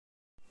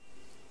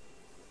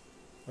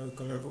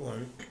Welcome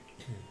everyone.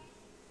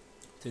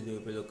 Today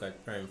we look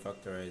at prime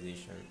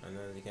factorization, and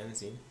as you can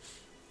see,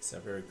 it's a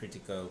very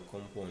critical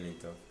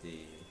component of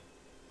the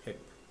PEP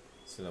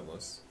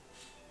syllabus.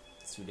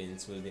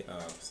 Students will be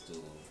asked to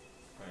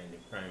find the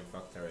prime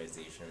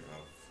factorization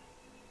of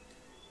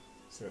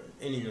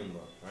any number,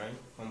 right?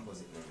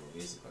 Composite number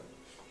basically.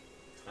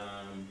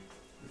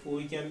 Before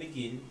we can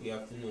begin, we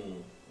have to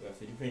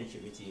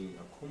differentiate between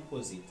a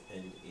composite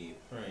and a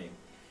prime.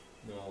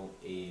 Now,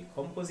 a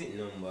composite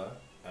number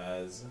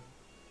has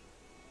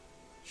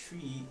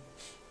three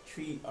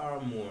or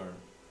more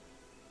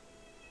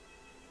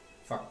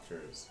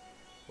factors,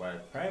 while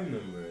prime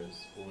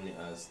numbers only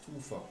has two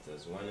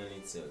factors, one on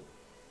itself.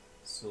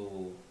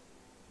 So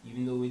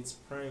even though it's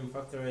prime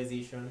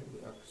factorization, we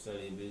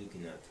actually be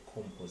looking at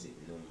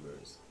composite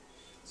numbers.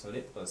 So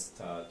let us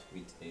start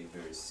with a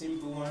very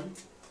simple one.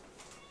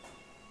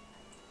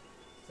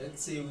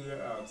 Let's say we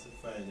are asked to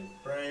find the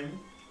prime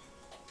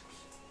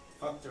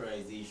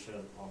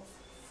factorization of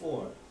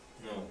 4.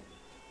 Now,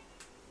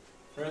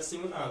 first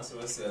thing we ask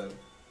ourselves,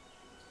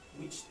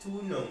 which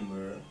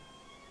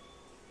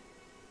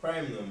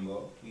prime number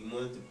we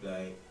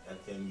multiply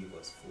that can give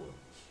us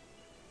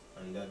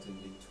 4? And that will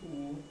be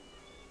 2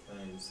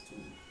 times 2.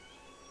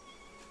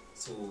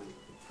 So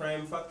the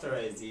prime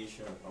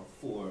factorization of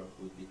 4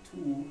 would be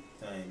 2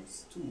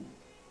 times 2.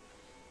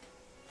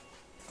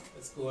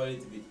 Let's go a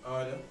little bit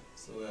harder.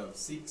 So we have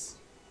 6.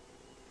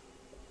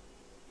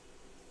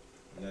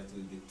 And that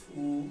will be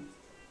 2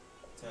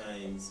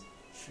 times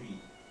 3.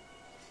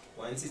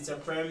 Once it's a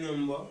prime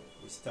number,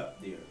 we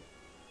stop there.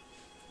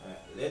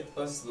 Let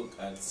us look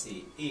at,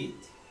 say, 8.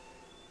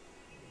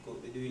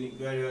 We're doing it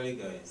gradually,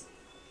 guys.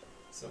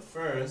 So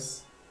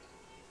first,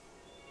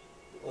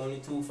 the only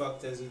two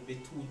factors would be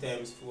 2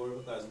 times 4,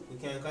 because we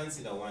can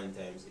consider 1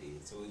 times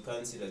 8. So we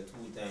consider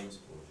 2 times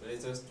 4. So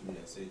let us do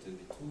that. So it will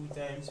be 2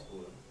 times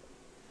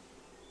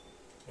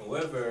 4.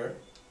 However,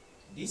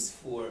 this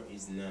 4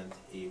 is not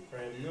a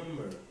prime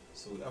number.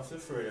 So we have to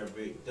further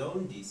break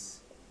down this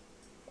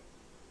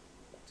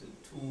to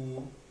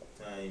 2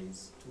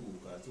 times 2,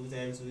 because 2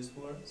 times 2 is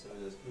 4, so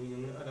I'll just bring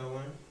in the other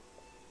one.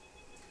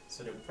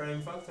 So the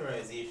prime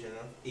factorization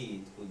of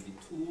 8 would be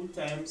 2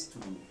 times 2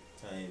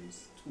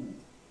 times 2.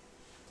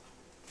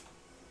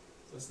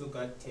 So let's look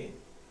at 10.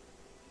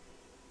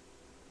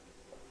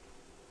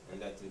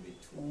 And that will be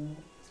 2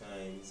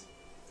 times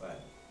 5.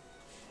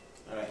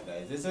 Alright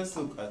guys, let's just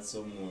look at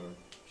some more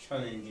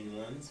challenging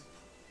ones.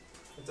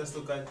 Let us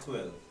look at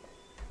 12.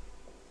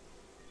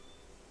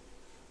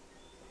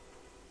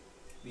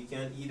 We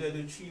can either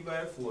do 3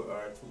 by 4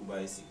 or 2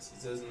 by 6.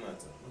 It doesn't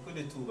matter. Look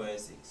at the 2 by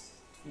 6.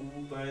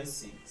 2 by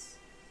 6.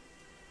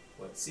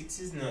 But 6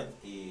 is not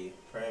a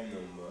prime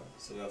number,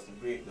 so we have to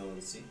break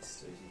down 6.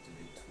 So it will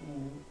be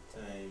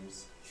 2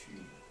 times 3.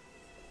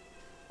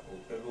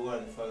 Hope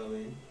everyone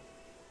following.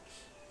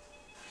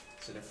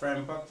 So the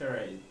prime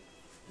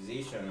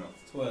factorization of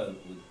 12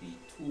 would be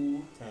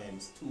 2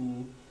 times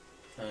 2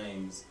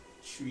 times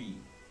 3.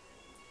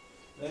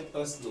 Let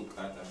us look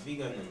at a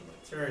bigger number,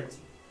 30.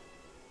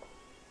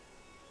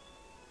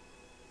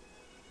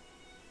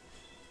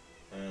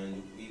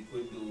 And we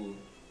could do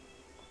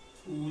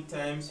 2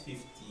 times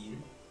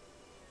 15.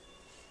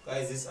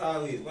 Guys, it's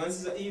always,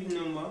 once it's an even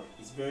number,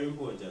 it's very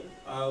important.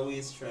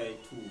 Always try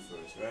 2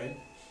 first, right?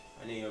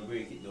 And then you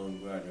break it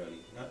down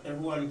gradually. Not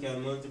everyone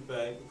can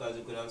multiply, because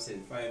you could have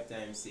said 5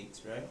 times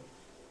 6, right?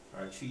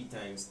 Or 3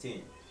 times 10.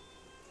 You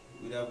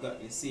would have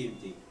gotten the same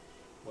thing.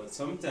 But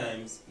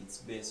sometimes it's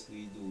best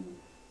we do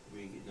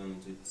break it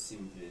down to the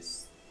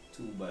simplest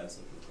 2 by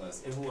something,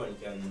 because everyone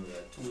can know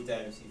that 2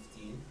 times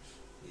 15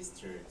 is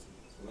 30.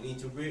 We need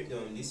to break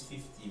down this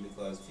 15,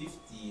 because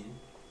 15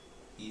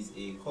 is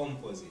a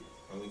composite,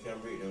 and we can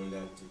break down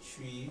that to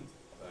 3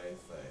 by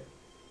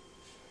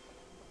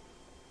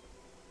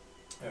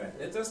 5. Alright,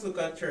 let us look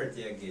at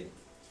 30 again.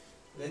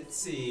 Let's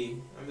say,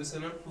 I'm just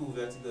going to prove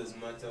that it doesn't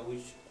matter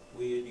which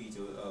way you do it,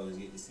 you will always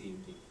get the same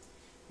thing.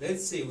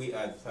 Let's say we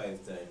add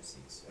 5 times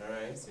 6.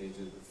 Alright, so it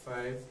will be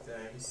 5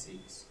 times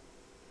 6.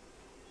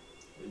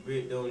 We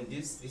break down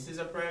this is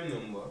a prime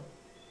number.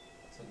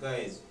 So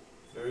guys,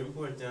 very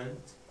important.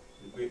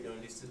 We break down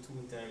this to 2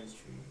 times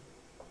 3.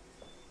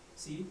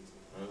 See it?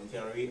 And we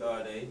can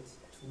reorder it.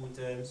 2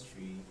 times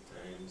 3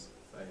 times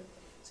 5.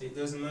 So it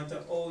doesn't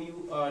matter how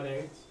you order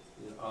it,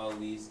 you'll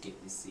always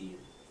get the same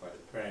for the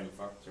prime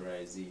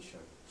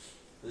factorization.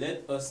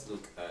 Let us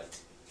look at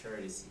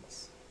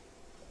 36.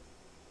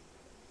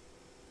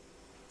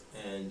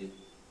 And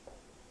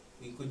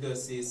we could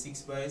just say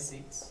 6 by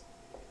 6.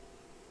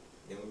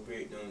 Then we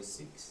break down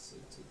 6 so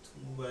to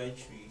 2 by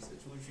 3. So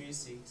 2, 3,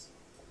 6.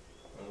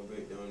 And we'll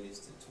break down this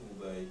to 2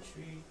 by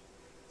 3.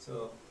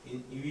 So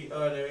in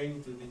reordering,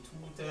 it will be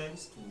 2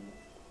 times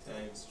 2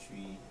 times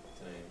 3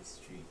 times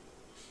 3.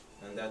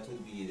 And that will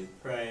be the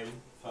prime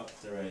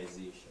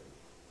factorization.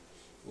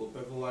 Hope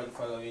everyone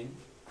following.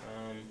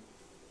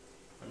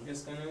 I'm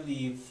just gonna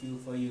leave few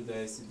for you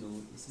guys to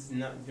do. This is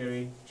not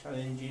very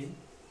challenging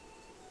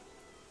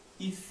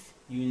if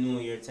you know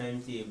your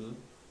timetable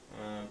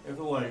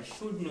Everyone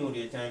should know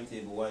their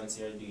timetable once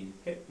you're doing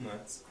PEP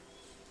maths.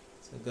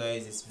 So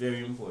guys, it's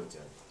very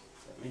important.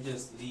 Let me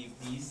just leave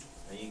these,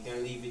 and you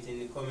can leave it in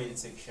the comment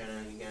section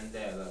and we can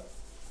dialogue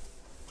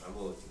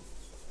about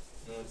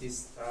it.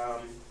 Notice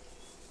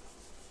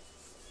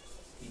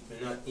people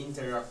not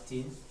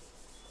interacting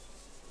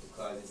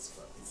because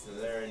it's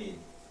learning.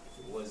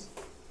 If it was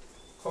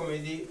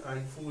comedy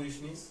and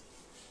foolishness,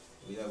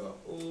 we have a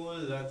whole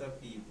lot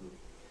of people.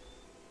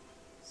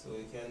 So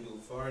we can do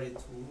 42,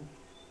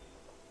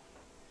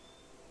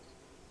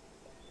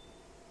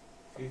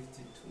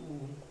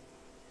 52,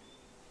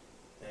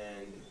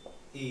 and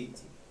 80.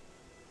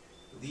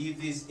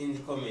 Leave this in the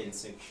comment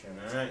section.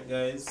 Alright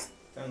guys,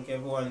 thank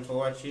everyone for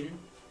watching,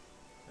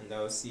 and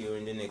I'll see you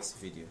in the next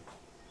video.